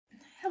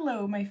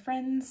Hello my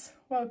friends,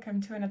 welcome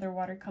to another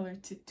watercolor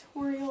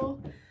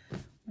tutorial.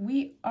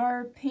 We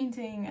are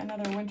painting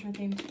another winter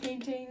themed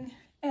painting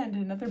and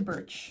another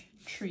birch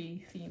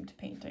tree themed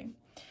painting.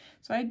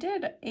 So I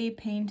did a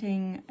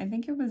painting, I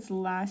think it was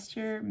last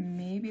year,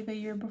 maybe the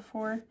year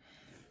before,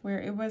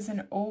 where it was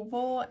an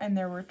oval and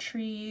there were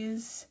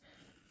trees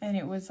and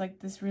it was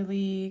like this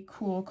really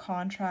cool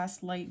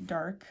contrast light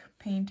dark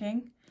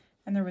painting,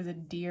 and there was a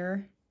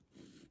deer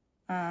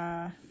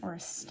or a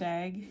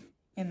stag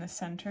in the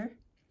center,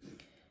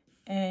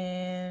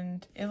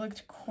 and it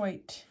looked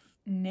quite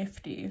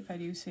nifty, if I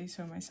do say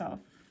so myself.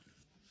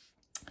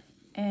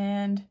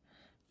 And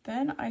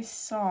then I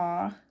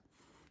saw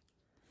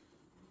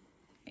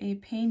a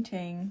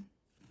painting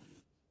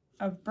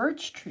of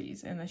birch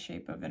trees in the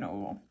shape of an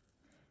oval,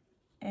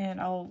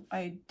 and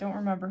I don't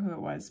remember who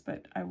it was,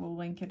 but I will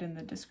link it in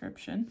the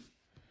description.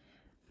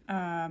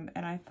 And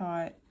I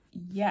thought,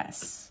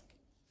 yes,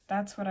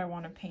 that's what I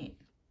want to paint.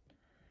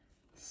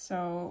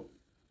 So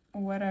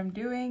what I'm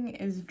doing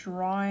is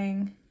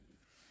drawing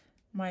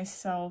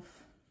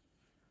myself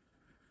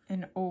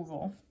an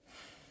oval,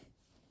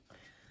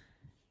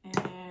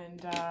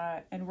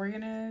 and we're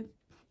gonna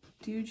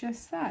do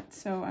just that.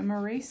 So I'm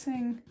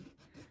erasing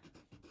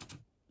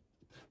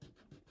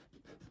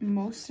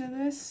most of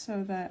this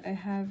so that I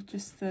have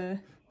just the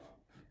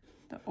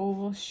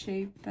oval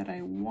shape that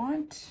I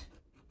want.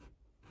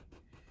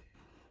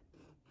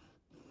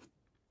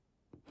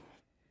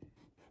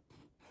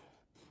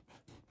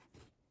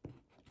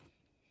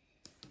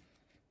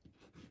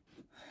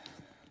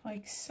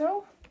 Like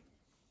so.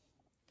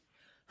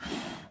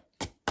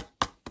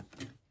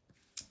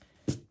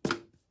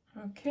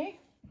 Okay,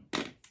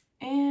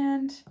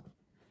 and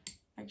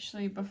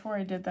actually before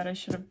I did that I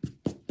should have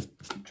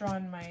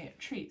drawn my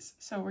trees.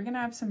 So we're gonna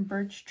have some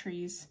birch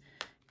trees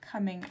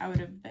coming out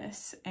of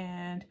this,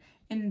 and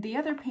in the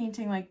other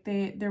painting, like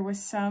there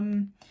was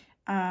some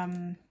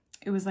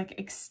it was like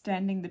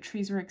extending, the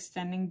trees were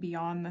extending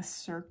beyond the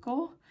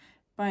circle.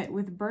 But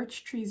with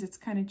birch trees, it's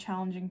kind of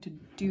challenging to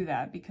do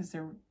that because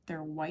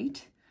they're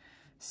white.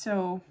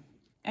 So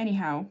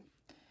anyhow,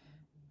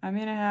 I'm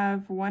gonna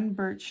have one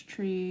birch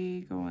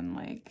tree going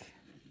like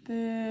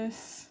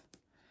this.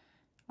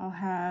 I'll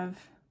have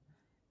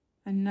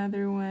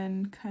another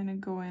one kind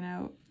of going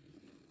out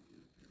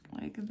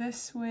like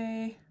this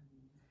way.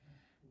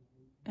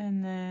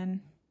 And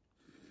then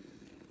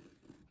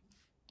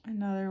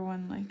another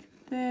one like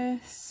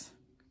this.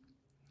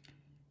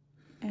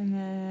 And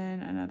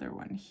then another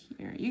one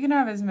here. You can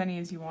have as many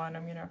as you want.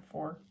 I'm gonna have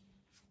 4.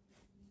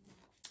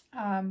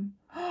 I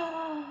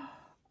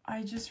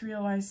just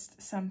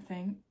realized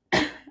something.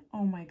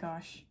 Oh my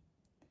gosh.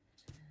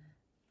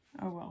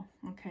 Oh well,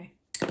 okay.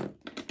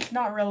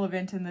 Not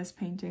relevant in this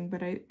painting,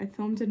 but I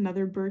filmed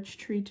another birch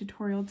tree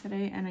tutorial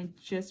today, and I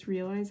just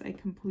realized I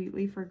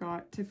completely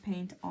forgot to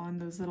paint on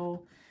those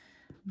little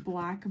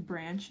black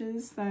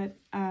branches that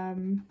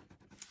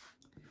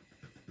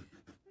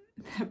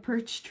that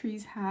birch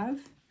trees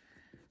have.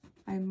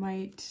 I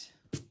might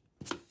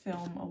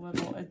film a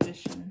little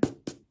addition,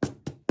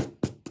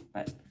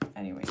 but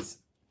anyways,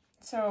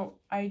 so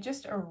I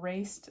just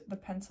erased the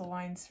pencil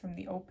lines from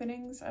the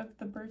openings of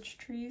the birch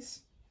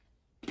trees.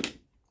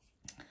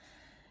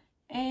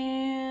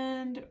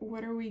 And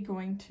what are we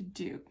going to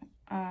do?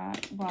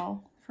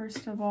 Well,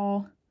 first of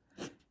all,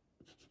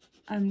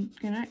 I'm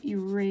gonna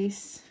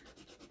erase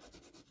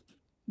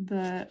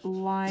the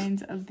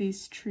lines of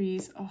these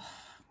trees. Oh,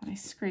 when I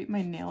scrape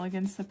my nail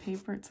against the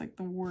paper, it's like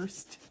the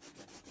worst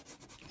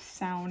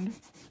sound.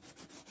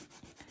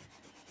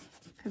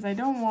 Because I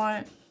don't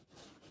want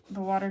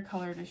the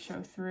watercolor to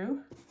show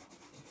through.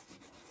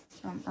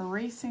 So I'm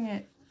erasing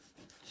it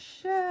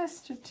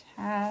just a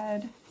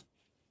tad.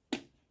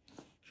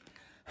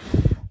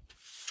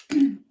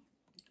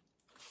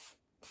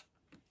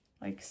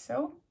 Like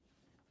so.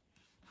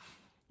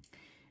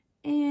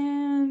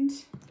 And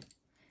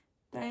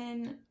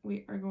then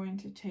we are going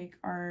to take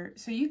our,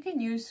 so you can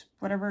use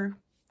whatever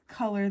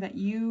color that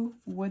you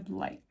would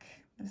like.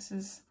 This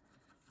is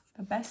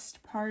the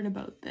best part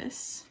about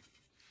this.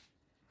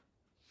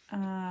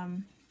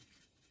 I'm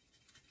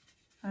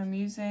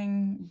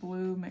using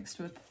blue mixed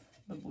with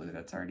the blue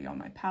that's already on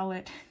my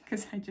palette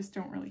because I just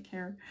don't really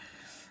care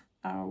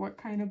what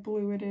kind of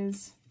blue it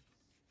is.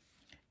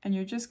 And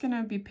you're just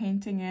gonna be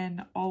painting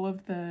in all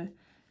of the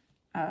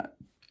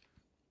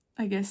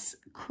I guess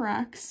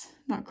cracks,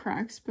 not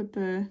cracks, but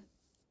the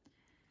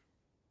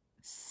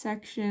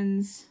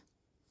sections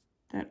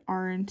that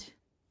aren't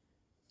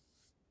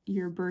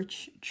your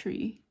birch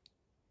tree.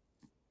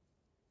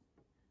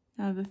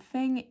 Now the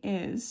thing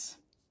is,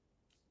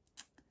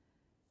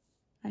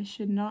 I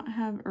should not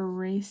have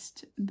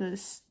erased the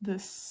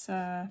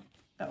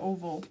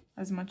oval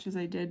as much as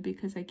I did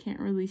because I can't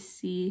really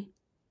see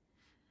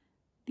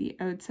the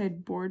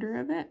outside border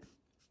of it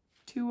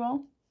too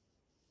well.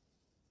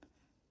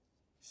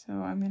 So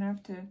I'm gonna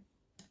have to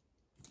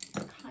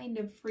kind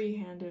of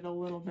freehand it a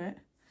little bit.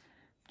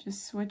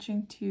 Just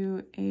switching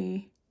to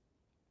a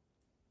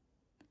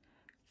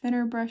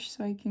thinner brush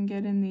so I can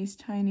get in these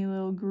tiny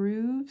little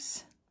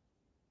grooves.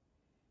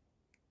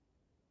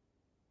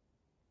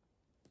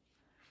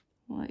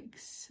 like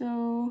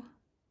so.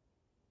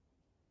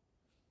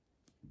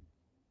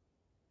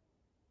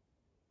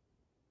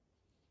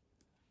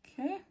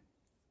 Okay.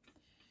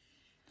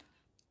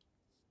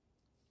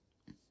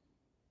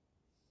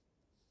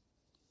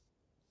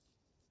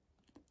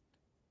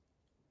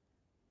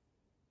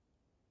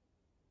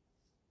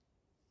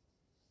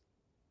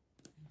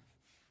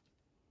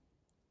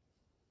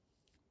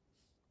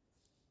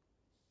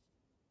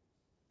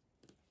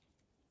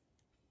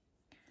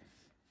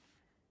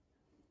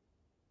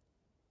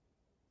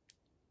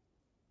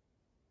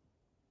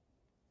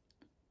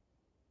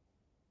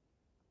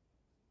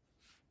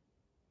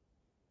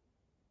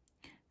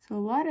 So a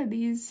lot of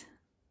these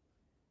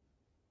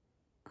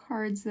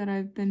cards that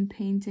I've been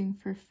painting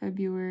for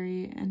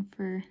February and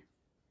for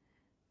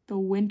the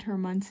winter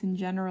months in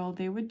general,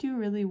 they would do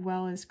really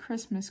well as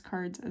Christmas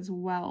cards as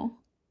well.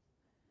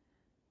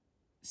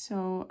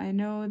 So I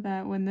know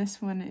that when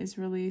this one is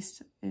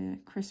released,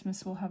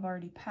 Christmas will have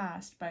already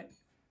passed, but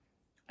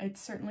it's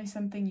certainly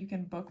something you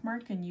can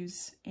bookmark and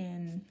use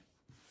in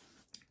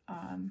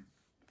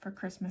for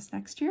Christmas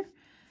next year,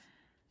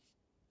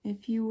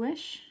 if you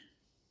wish.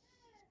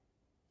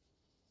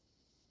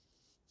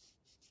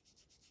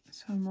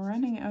 So I'm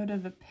running out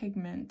of the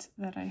pigment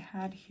that I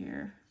had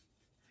here,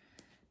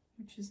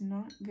 which is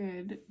not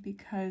good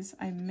because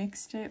I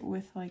mixed it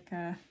with like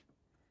a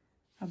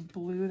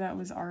blue that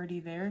was already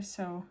there.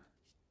 So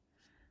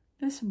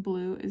this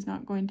blue is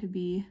not going to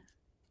be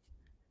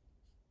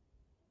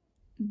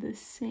the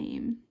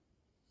same.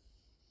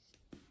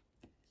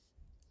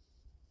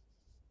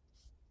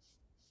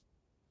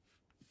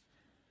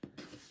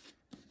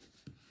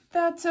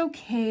 That's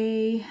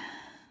okay.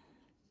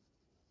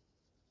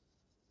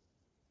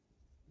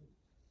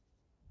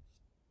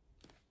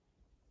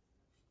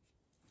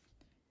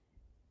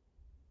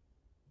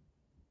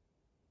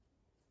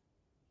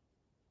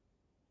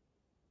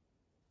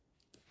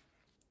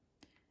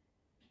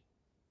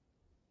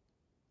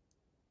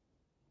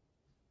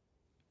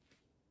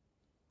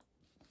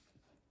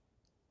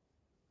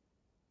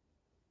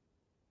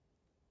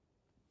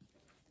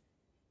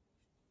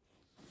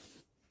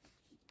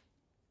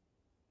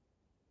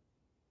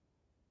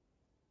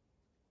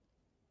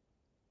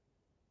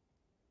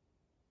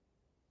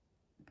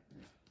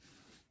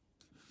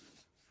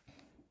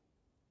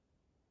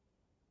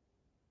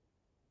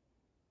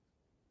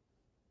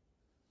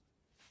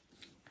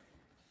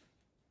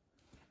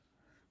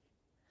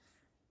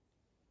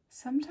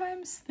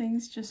 Sometimes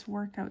things just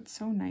work out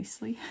so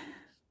nicely.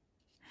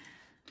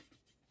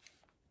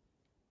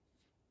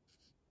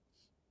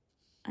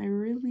 I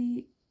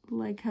really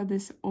like how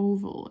this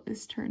oval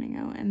is turning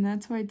out, and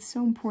that's why it's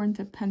so important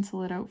to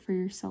pencil it out for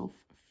yourself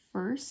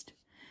first.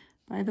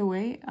 By the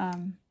way,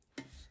 I'm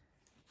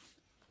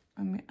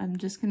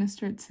just gonna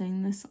start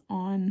saying this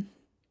on,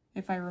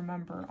 if I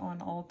remember,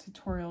 on all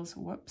tutorials.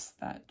 Whoops,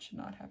 that should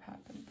not have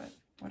happened, but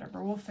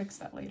whatever, we'll fix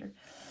that later.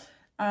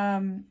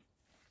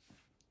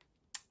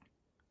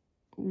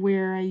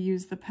 Where I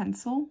use the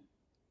pencil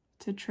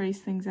to trace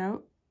things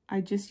out,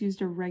 I just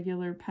used a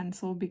regular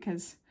pencil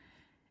because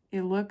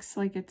it looks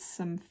like it's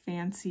some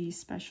fancy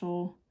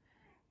special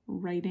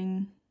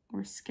writing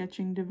or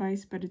sketching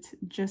device, but it's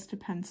just a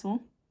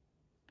pencil.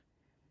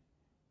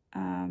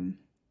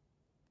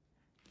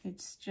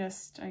 It's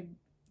just,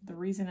 the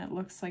reason it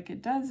looks like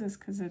it does is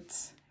because it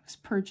was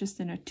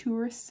purchased in a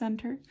tourist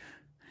center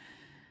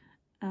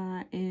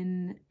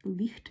in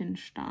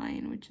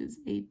Liechtenstein, which is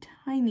a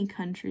tiny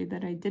country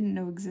that I didn't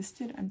know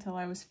existed until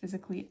I was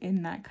physically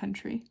in that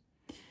country.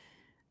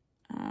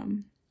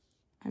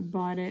 I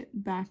bought it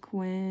back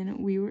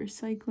when we were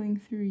cycling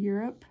through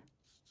Europe,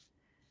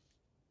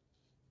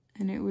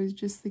 and it was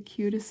just the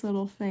cutest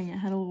little thing. It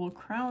had a little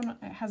crown,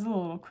 it has a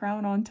little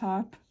crown on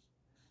top,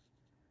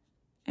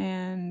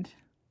 and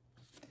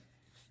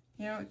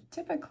you know,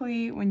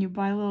 typically when you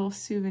buy little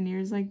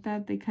souvenirs like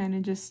that, they kind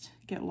of just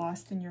get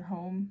lost in your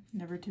home,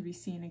 never to be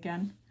seen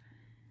again.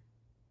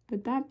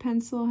 But that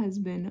pencil has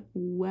been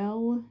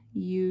well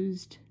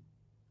used.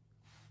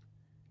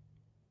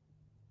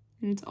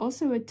 And it's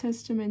also a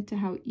testament to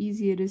how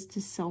easy it is to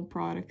sell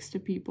products to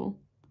people.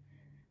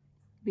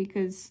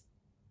 Because,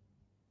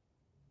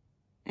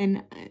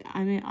 and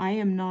I mean, I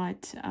am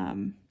not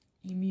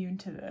immune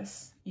to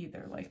this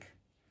either. Like,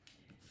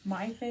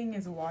 my thing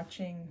is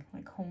watching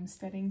like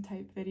homesteading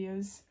type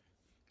videos,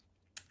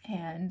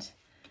 and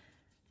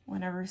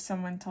whenever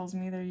someone tells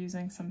me they're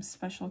using some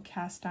special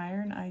cast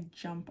iron, I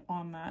jump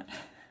on that.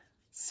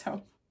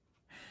 So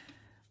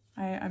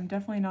I'm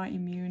definitely not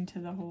immune to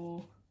the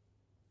whole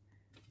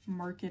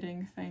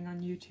marketing thing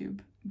on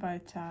YouTube,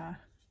 but yeah,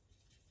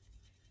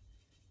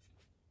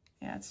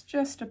 it's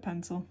just a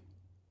pencil.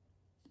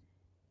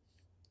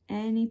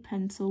 Any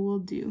pencil will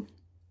do.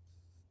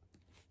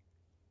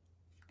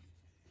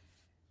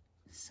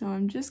 So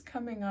I'm just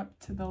coming up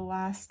to the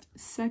last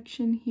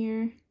section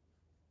here.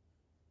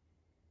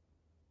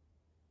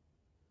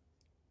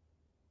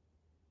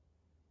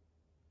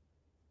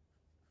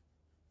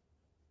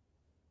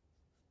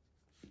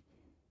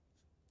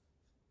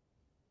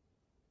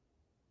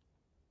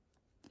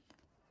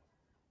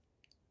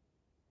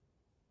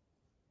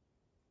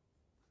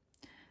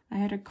 I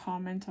had a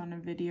comment on a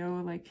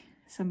video, like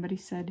somebody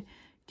said,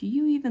 "Do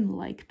you even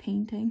like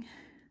painting?"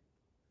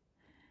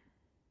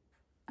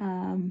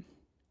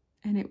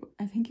 And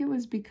I think it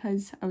was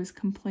because I was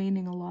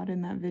complaining a lot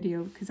in that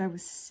video because I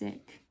was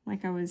sick.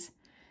 Like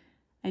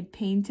I'd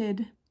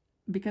painted,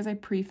 because I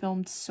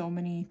pre-filmed so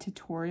many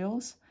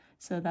tutorials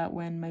so that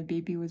when my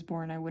baby was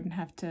born, I wouldn't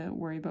have to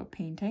worry about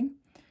painting.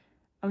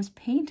 I was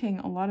painting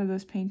a lot of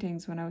those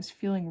paintings when I was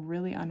feeling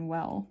really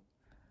unwell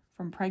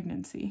from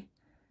pregnancy.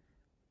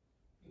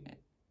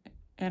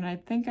 And I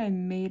think I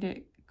made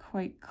it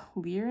quite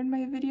clear in my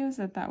videos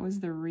that that was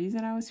the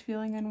reason I was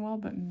feeling unwell,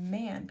 but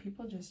man,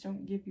 people just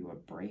don't give you a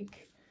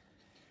break.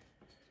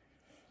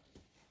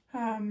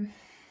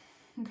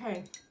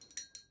 Okay,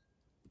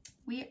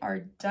 we are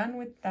done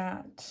with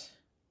that.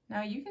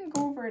 Now you can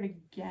go over it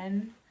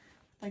again,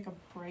 like a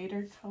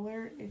brighter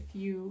color if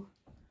you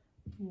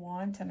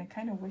want, and I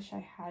kind of wish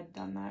I had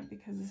done that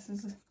because this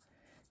is,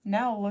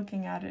 now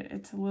looking at it,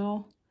 it's a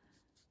little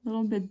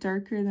bit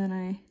darker than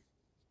I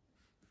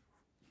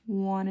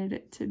wanted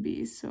it to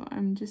be. So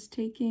I'm just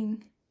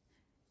taking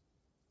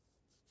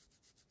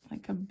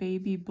like a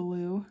baby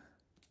blue,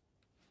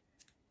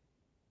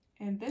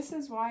 and this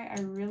is why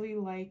I really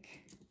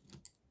like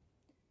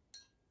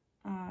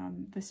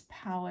this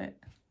palette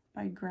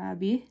by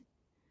Grabby.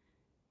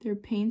 Their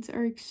paints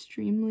are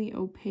extremely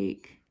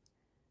opaque,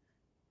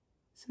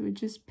 so it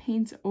just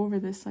paints over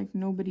this like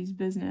nobody's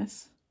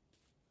business.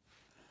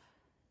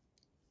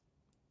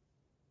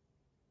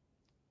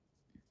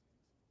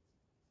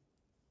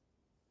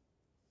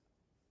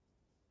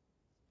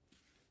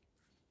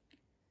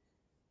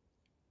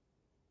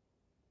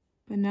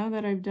 But now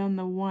that I've done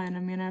the one,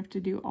 I'm gonna have to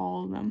do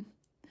all of them.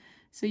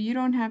 So you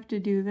don't have to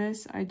do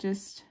this, I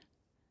just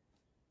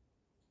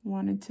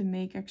wanted to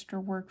make extra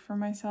work for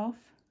myself.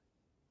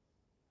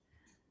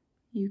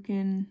 You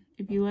can,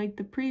 if you like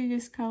the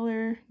previous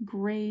color,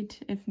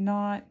 great. If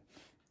not,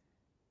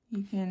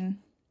 you can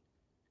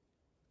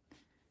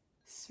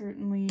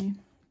certainly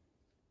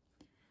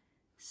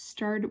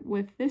start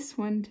with this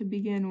one to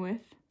begin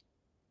with.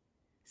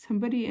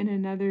 Somebody in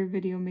another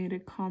video made a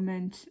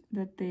comment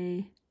that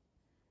they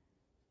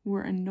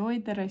were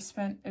annoyed that I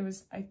spent,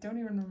 I don't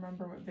even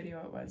remember what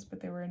video it was,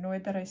 but they were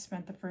annoyed that I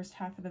spent the first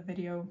half of the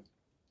video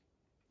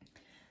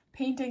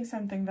painting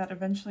something that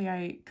eventually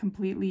I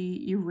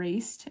completely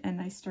erased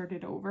and I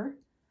started over.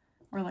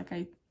 Or like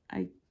I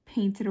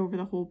painted over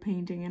the whole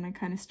painting and I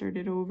kind of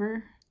started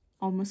over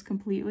almost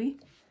completely.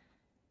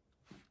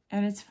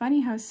 And it's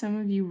funny how some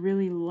of you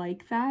really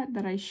like that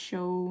I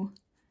show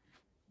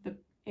the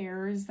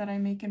errors that I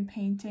make in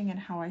painting and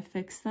how I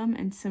fix them,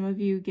 and some of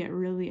you get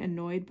really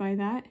annoyed by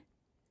that.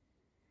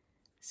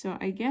 So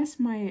I guess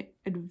my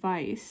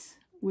advice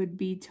would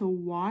be to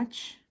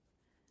watch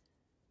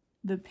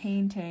the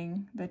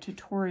painting, the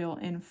tutorial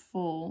in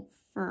full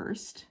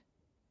first,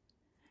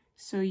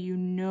 so you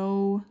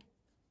know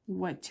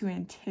what to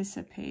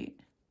anticipate.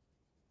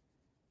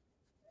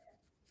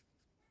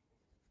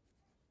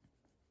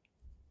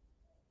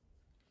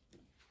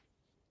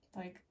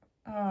 Like,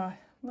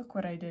 look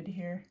what I did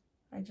here.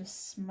 I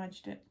just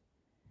smudged it.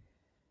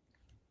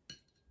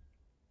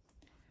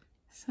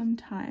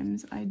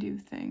 Sometimes I do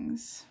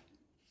things.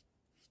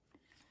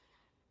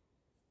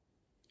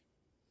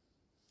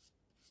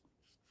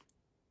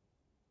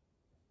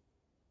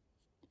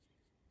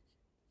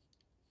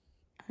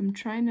 I'm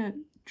trying to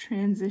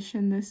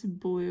transition this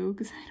blue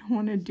because I don't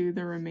want to do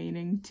the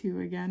remaining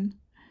two again.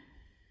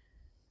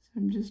 So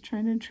I'm just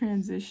trying to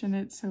transition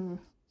it so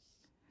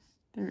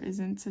there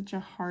isn't such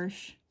a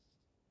harsh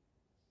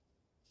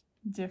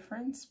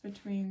difference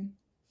between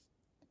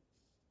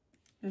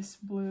this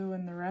blue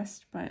and the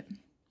rest, but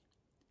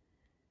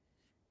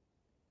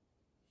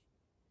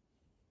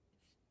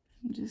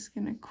I'm just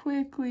gonna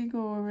quickly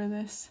go over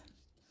this.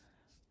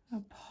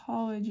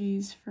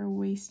 Apologies for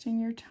wasting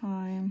your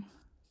time.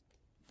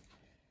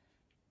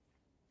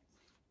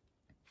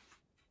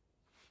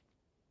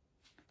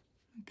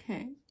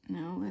 Okay,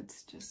 now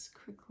let's just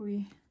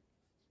quickly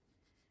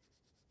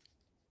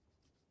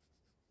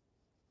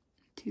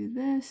do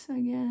this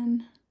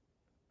again.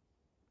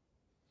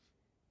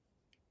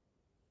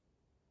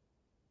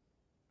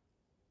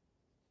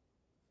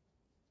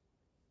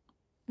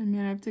 I'm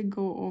gonna have to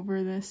go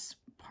over this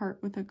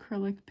part with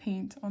acrylic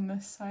paint on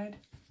this side.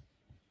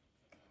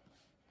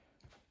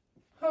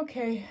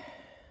 Okay,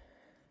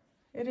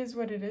 it is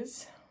what it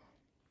is.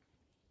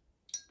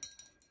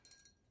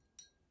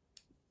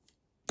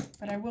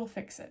 But I will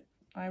fix it.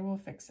 I will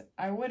fix it.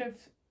 I would have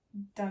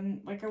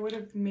done, like I would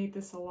have made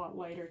this a lot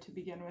lighter to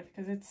begin with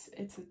because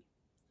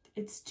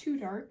it's too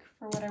dark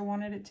for what I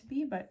wanted it to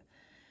be, but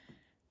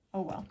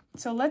oh well.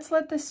 So let's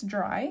let this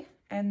dry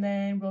and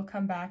then we'll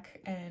come back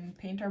and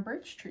paint our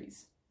birch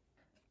trees.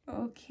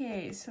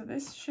 Okay, so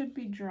this should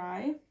be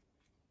dry.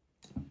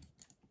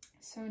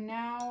 So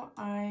now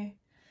I'm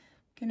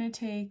gonna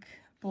take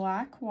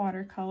black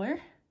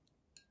watercolor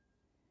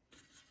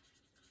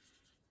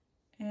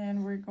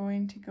and we're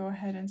going to go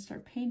ahead and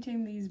start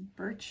painting these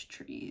birch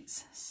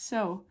trees.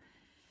 So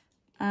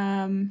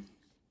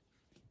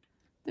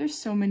There's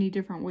so many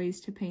different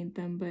ways to paint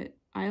them, but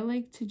I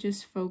like to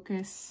just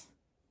focus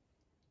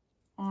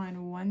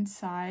on one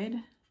side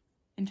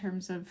in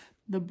terms of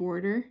the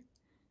border,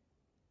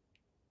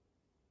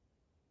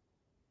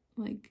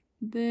 like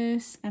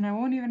this, and I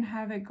won't even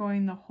have it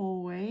going the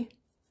whole way.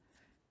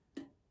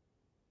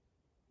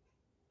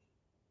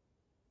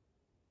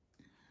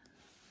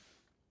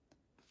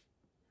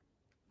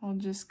 I'll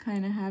just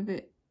kind of have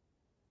it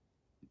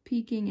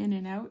peeking in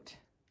and out.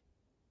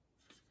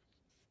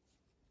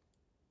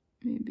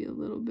 Maybe a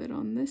little bit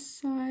on this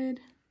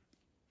side.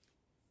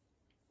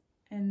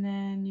 And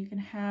then you can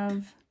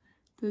have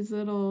those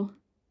little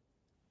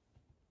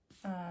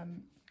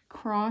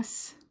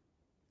cross.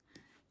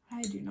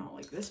 I do not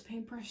like this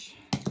paintbrush.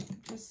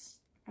 Just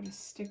gotta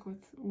stick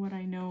with what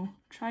I know.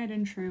 Tried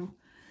and true.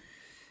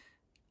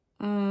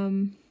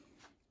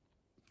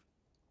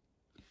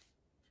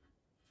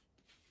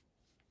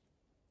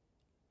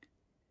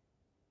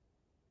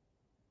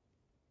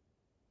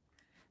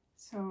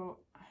 So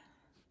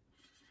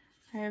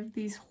I have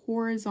these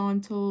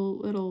horizontal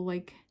little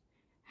like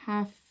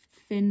half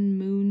thin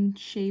moon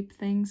shape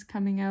things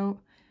coming out.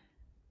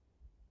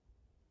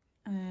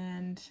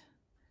 And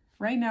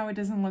right now it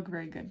doesn't look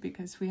very good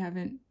because we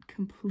haven't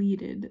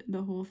completed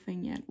the whole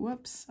thing yet.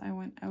 Whoops, I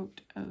went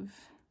out of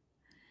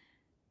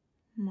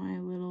my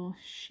little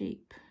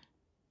shape.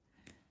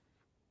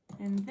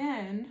 And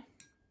then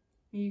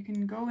you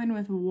can go in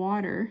with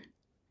water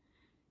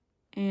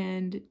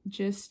and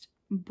just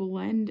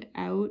blend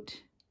out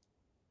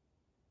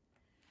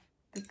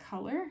the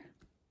color.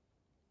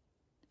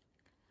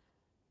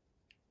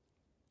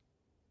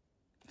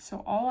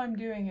 So all I'm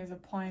doing is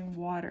applying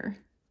water,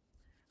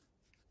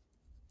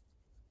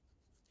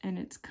 and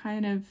it's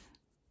kind of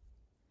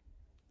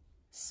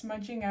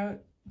smudging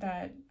out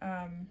that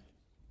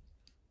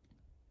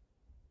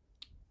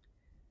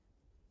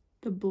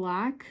the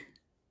black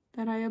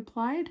that I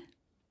applied.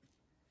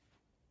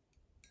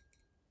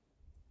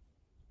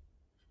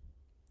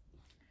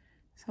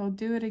 So I'll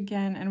do it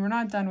again, and we're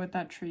not done with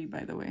that tree,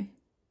 by the way.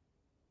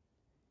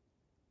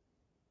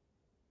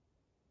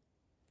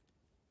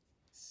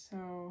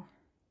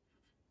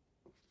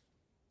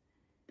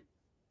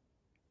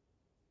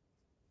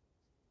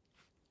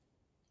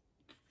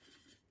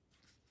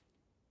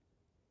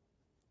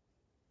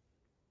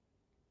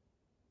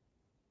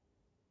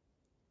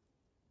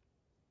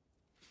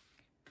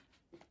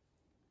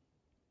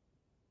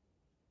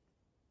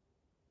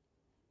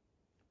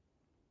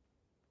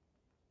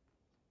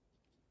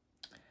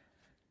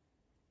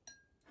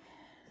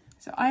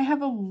 So I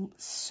have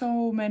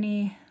so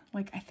many,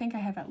 like I think I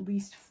have at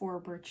least 4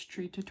 birch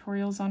tree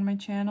tutorials on my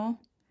channel.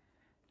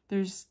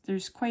 There's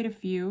quite a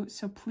few,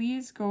 so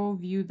please go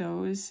view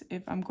those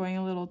if I'm going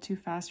a little too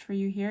fast for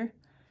you here.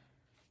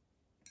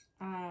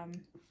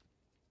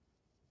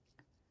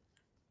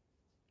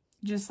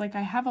 Just like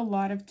I have a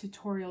lot of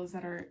tutorials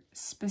that are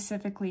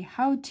specifically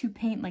how to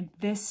paint like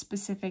this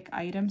specific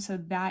item so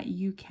that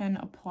you can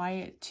apply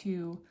it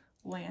to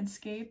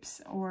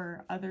landscapes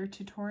or other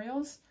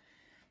tutorials.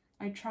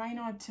 I try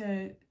not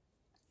to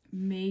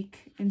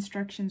make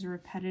instructions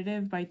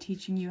repetitive by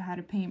teaching you how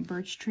to paint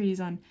birch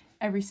trees on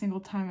every single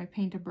time I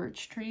paint a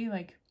birch tree.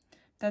 Like,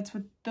 that's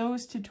what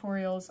those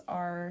tutorials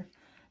are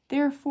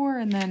there for,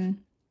 and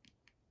then,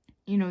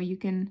 you know, you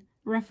can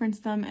reference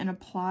them and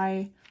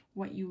apply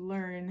what you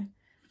learn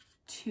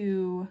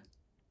to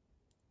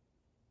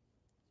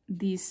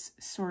these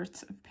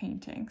sorts of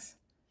paintings.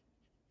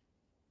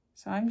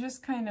 So I'm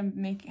just kind of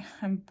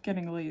I'm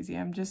getting lazy.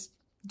 I'm just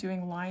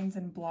doing lines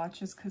and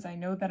blotches because I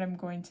know that I'm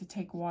going to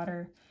take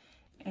water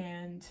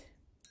and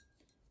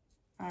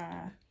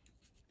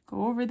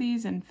go over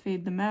these and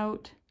fade them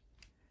out.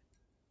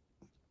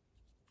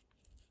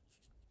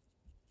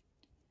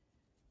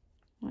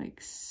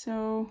 Like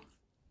so.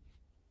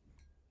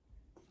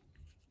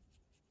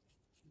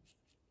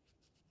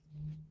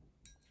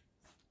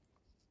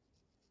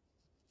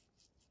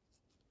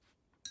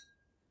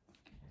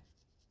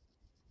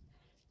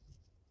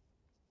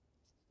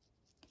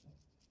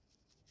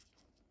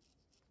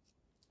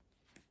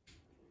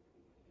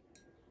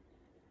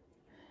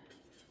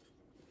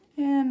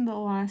 And the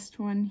last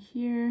one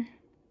here.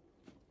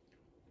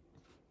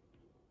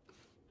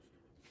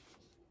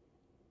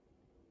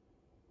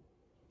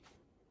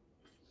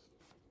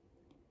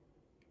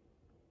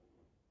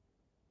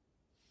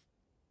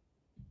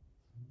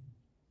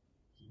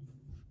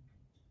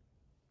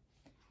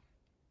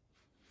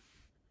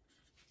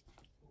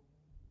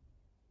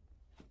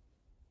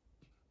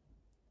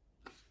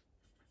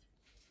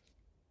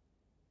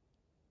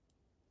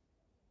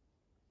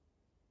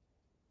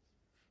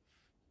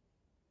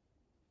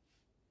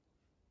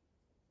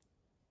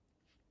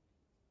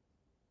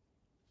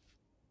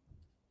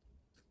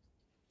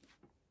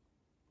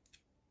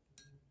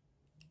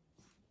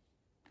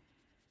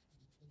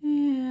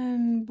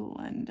 And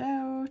blend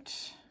out.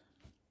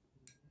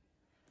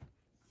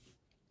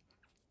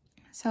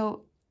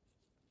 So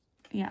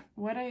yeah,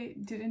 what I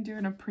didn't do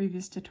in a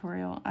previous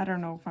tutorial, I don't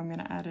know if I'm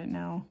gonna add it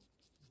now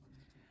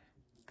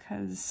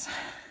because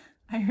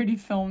I already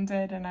filmed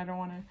it and I don't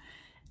want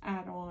to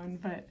add on,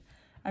 but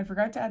I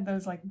forgot to add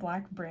those like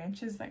black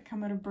branches that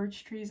come out of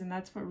birch trees, and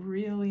that's what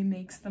really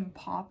makes them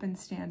pop and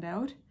stand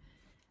out.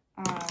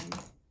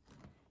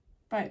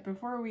 But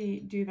before we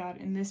do that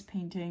in this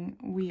painting,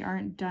 we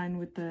aren't done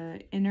with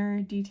the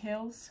inner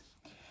details.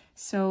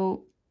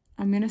 So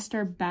I'm going to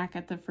start back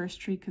at the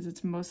first tree because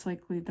it's most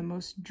likely the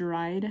most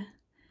dried.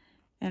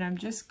 And I'm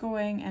just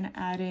going and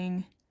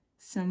adding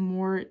some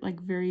more like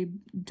very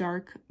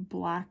dark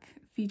black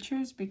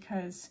features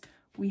because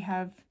we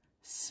have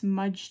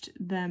smudged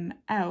them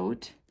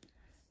out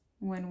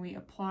when we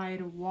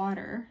applied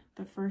water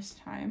the first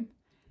time.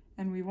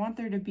 And we want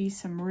there to be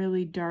some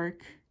really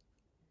dark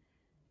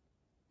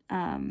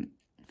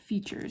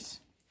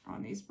features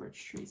on these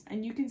birch trees.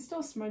 And you can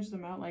still smudge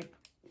them out like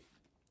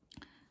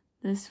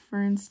this,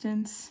 for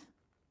instance,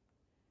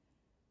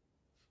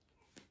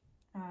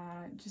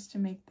 just to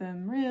make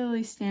them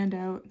really stand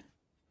out.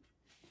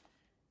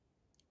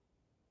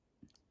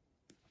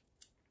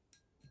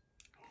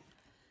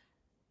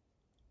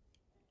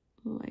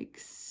 Like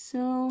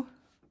so.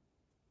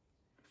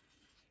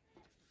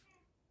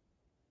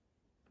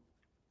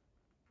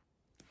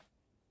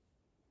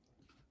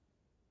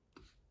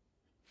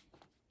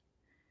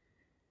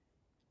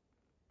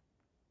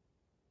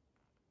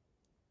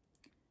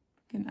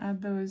 Can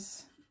add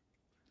those,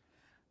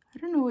 I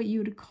don't know what you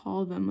would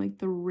call them, like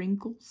the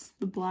wrinkles,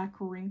 the black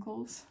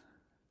wrinkles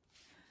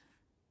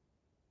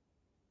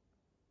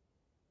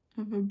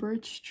of a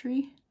birch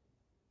tree.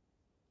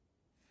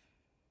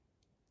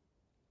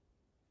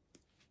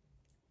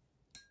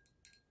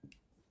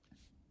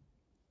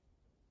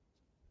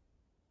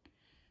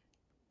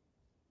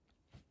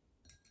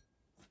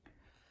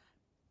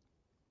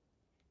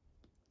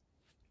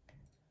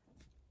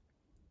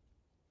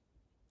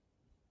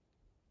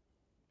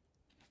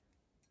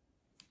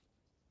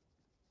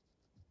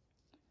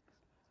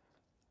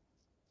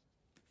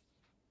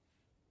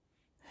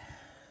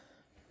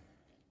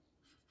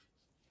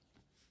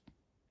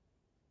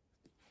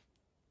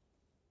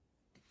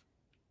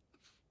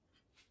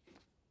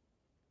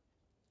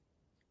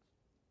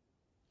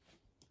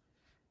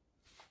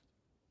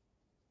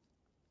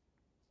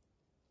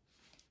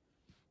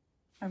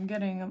 I'm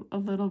getting a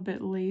little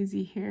bit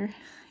lazy here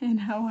in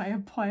how I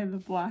apply the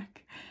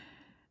black,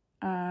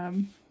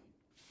 because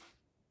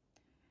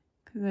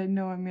I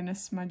know I'm going to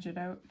smudge it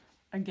out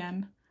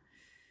again.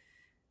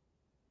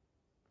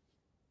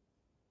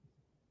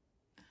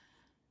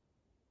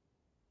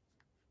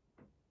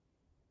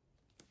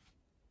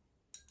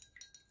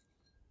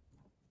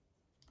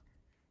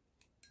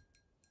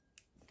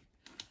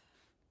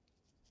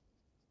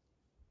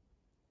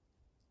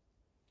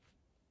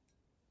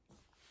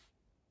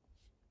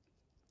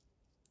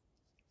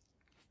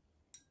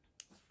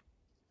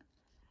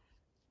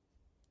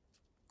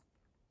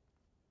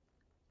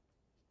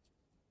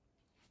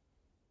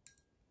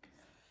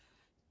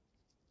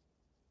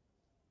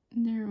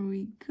 There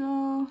we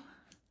go.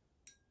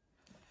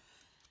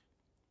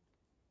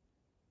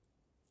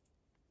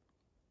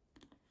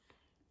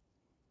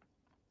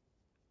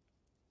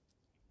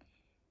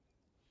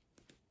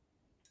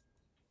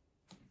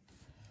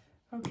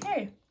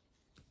 Okay.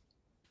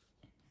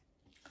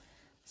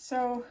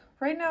 So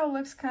right now it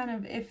looks kind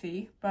of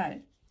iffy, but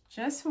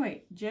just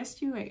wait,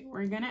 just you wait.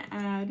 We're gonna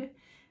add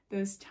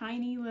those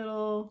tiny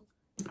little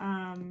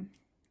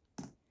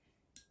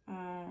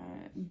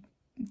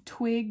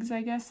twigs,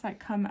 I guess, that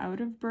come out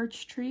of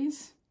birch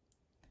trees.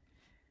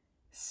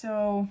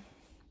 So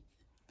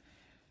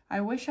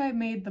I wish I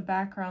made the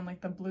background,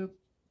 like the blue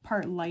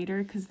part,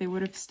 lighter because they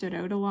would have stood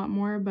out a lot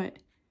more, but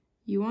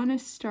you want to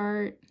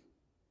start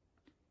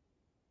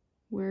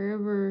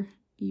wherever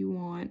you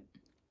want,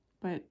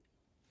 but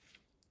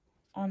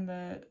on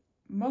the,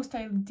 most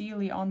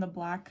ideally on the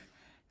black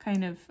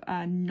kind of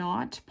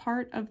knot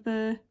part of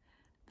the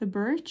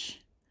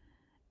birch,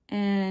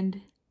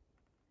 and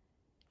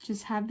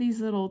just have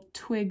these little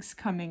twigs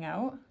coming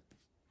out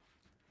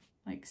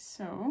like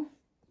so.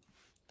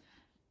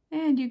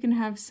 And you can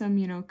have some,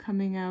 you know,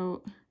 coming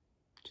out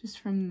just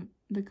from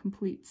the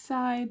complete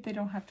side. They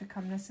don't have to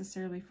come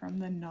necessarily from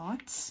the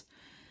knots.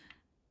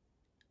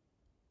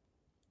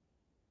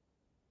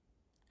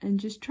 And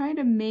just try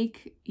to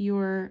make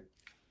your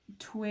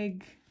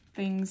twig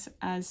things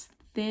as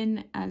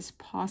thin as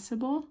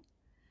possible,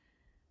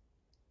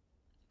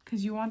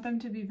 because you want them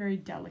to be very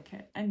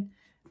delicate. And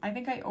I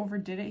think I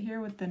overdid it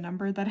here with the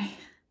number that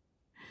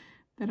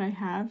I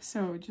have,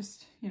 so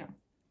just, you know,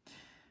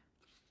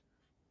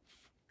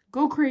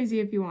 go crazy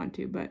if you want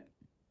to, but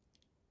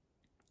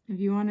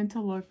if you want it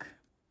to look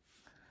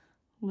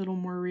a little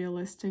more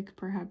realistic,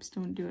 perhaps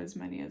don't do as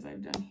many as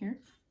I've done here.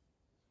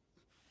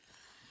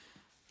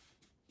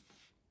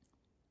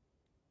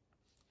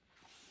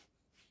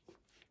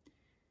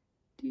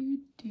 Do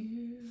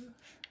do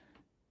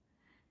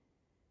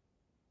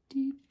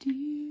do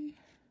do.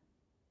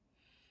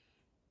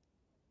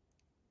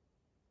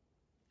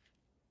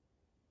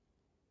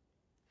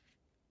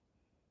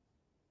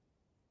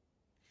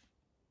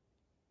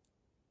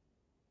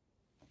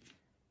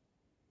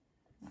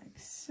 Like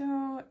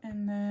so,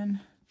 and then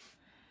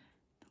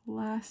the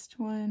last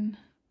one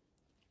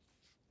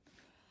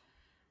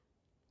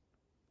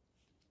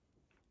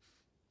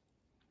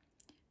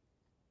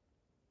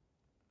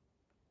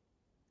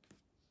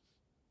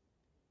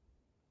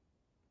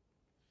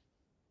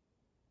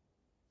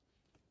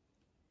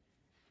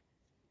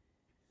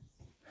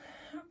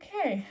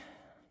Okay,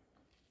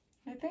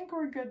 I think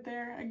we're good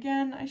there.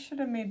 Again, I should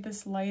have made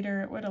this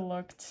lighter. It would have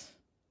looked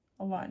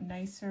a lot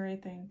nicer, I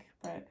think,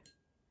 but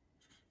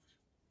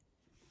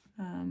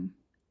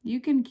you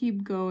can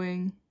keep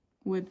going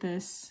with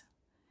this,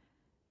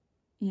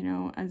 you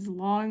know, as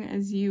long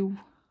as you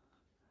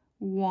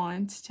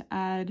want to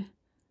add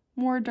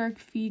more dark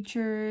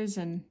features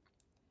and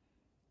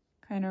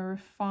kind of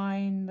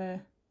refine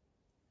the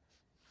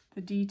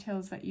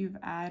details that you've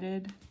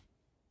added.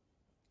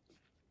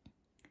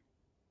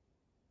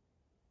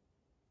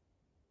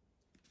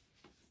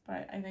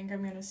 But I think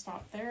I'm going to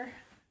stop there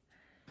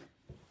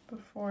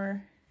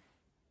before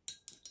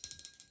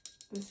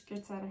this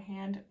gets out of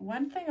hand.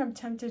 One thing I'm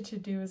tempted to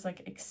do is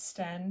like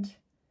extend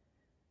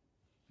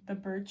the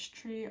birch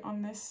tree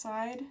on this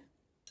side.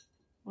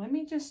 Let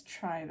me just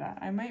try that.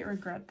 I might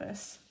regret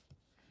this,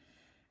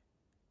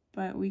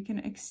 but we can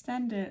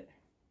extend it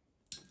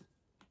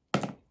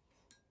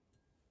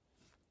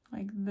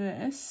like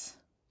this.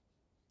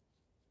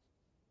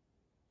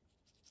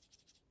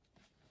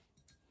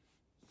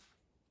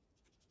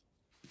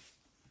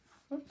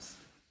 Oops.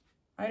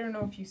 I don't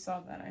know if you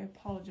saw that. I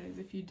apologize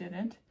if you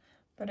didn't,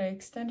 but I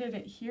extended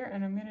it here,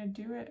 and I'm going to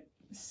do it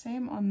the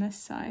same on this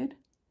side,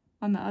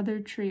 on the other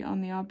tree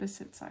on the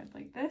opposite side,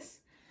 like this,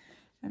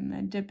 and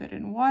then dip it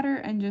in water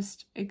and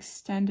just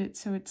extend it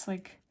so it's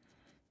like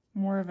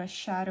more of a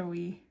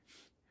shadowy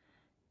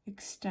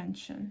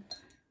extension,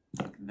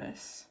 like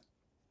this.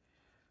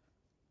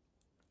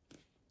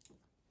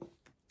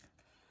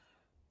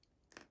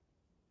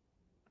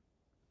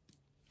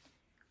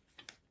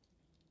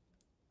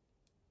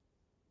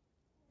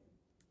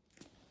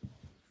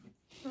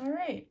 All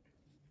right,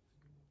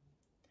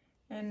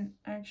 and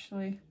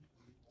actually,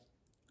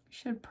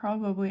 should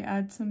probably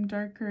add some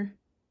darker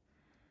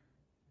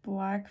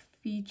black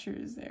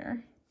features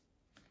there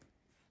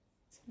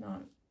to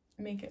not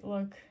make it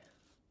look,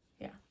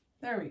 yeah,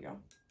 there we go.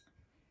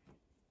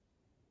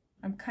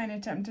 I'm kind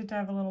of tempted to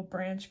have a little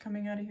branch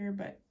coming out of here,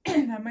 but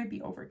that might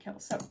be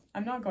overkill, so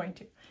I'm not going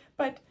to.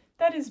 But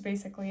that is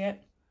basically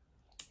it.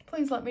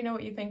 Please let me know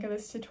what you think of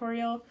this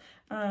tutorial.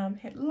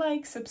 Hit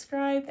like,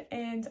 subscribe,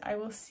 and I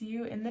will see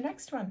you in the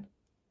next one.